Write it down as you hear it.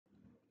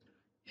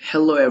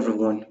Hello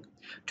everyone.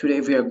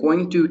 Today we are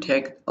going to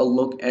take a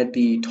look at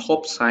the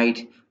top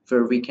site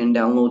where we can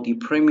download the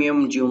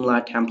premium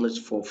Joomla templates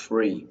for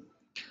free.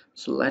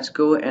 So let's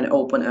go and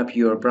open up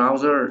your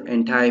browser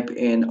and type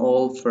in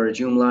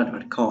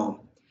allforjoomla.com.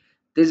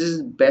 This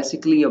is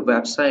basically a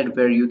website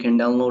where you can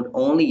download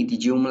only the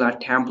Joomla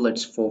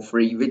templates for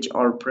free, which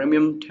are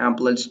premium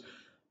templates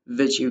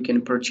which you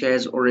can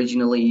purchase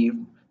originally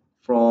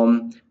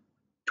from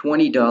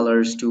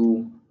 $20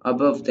 to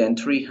above than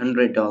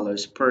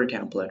 $300 per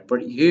template,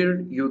 but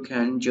here you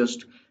can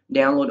just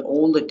download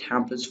all the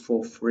templates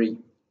for free.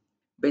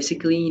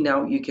 Basically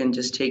now you can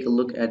just take a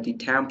look at the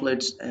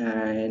templates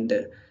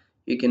and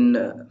you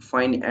can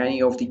find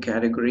any of the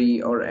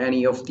category or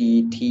any of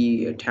the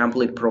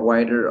template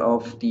provider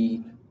of the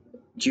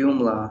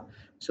Joomla.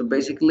 So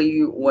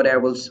basically what I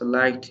will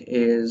select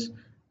is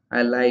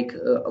I like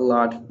a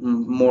lot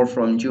more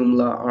from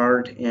Joomla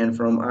art and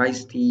from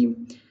Ice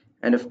theme,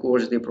 and of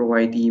course they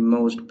provide the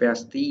most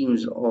best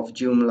themes of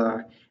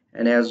Joomla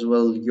and as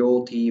well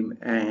Yo theme.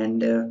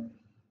 And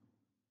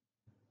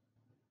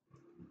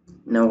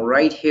now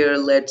right here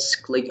let's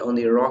click on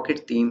the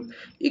rocket theme.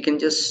 You can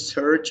just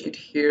search it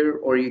here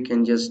or you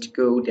can just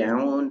go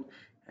down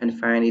and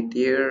find it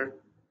there.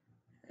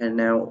 And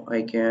now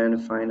I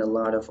can find a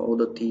lot of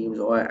other themes,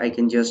 or I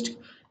can just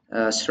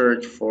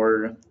search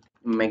for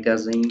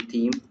magazine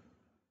theme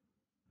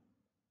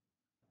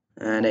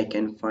and I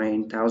can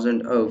find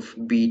thousand of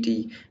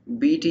BT.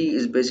 BT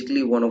is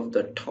basically one of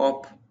the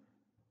top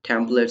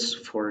templates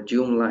for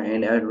Joomla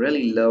and I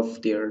really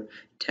love their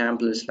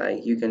templates.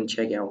 Like you can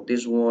check out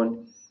this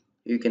one,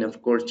 you can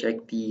of course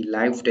check the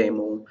live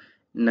demo.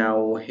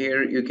 Now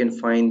here you can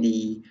find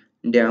the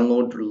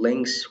download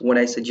links. What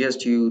I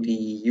suggest you, the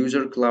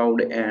user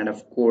cloud and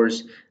of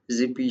course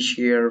zippy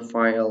share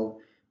file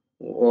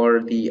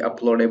or the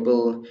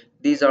uploadable.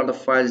 These are the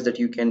files that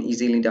you can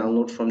easily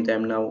download from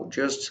them. Now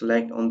just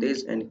select on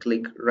this and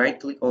right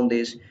click on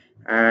this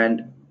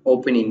and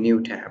open a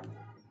new tab.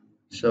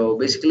 So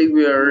basically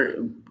we are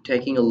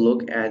taking a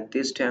look at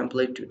this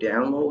template to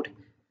download,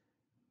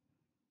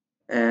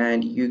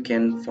 and you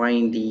can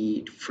find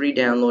the free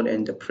download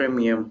and the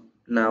premium.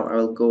 Now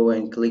I'll go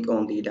and click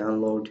on the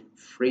download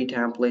free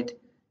template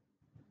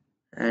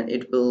and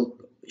it will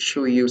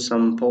show you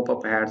some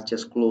pop-up ads.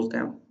 Just close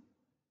them,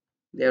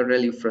 they're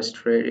really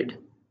frustrated.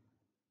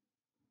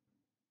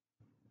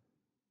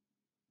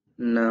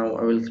 Now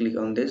I will click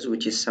on this,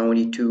 which is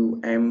 72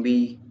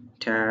 MB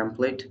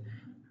template.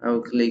 I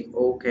will click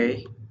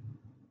OK.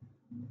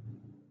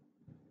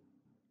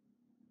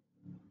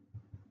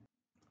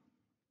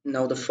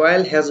 Now the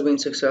file has been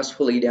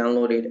successfully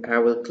downloaded. I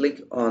will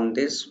click on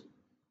this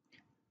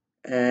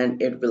and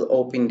it will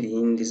open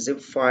in the zip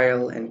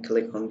file and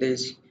click on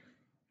this.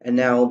 And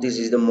now this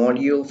is the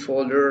module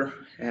folder,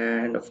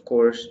 and of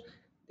course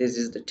this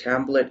is the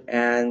template,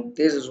 and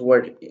this is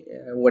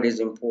what is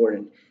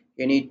important.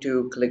 You need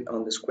to click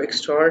on this quick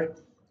start,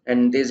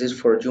 and this is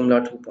for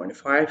Joomla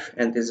 2.5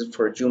 and this is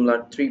for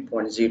Joomla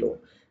 3.0.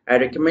 I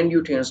recommend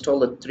you to install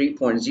the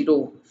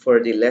 3.0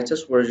 for the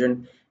latest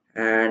version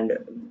and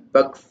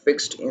bug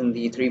fixed in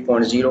the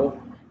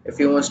 3.0. If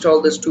you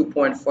install this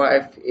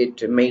 2.5,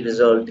 it may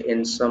result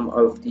in some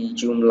of the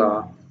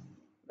Joomla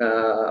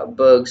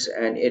bugs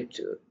and it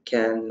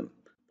can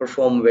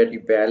perform very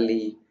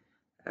badly,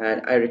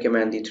 and I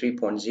recommend the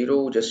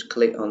 3.0. Just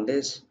click on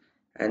this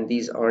and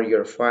these are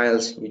your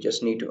files. You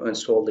just need to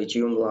install the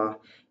Joomla.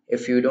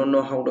 If you don't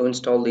know how to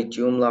install the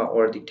Joomla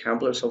or the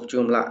templates of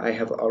Joomla, I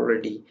have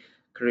already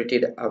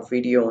created a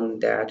video on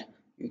that.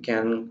 You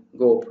can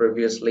go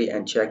previously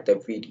and check the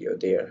video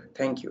there.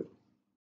 Thank you.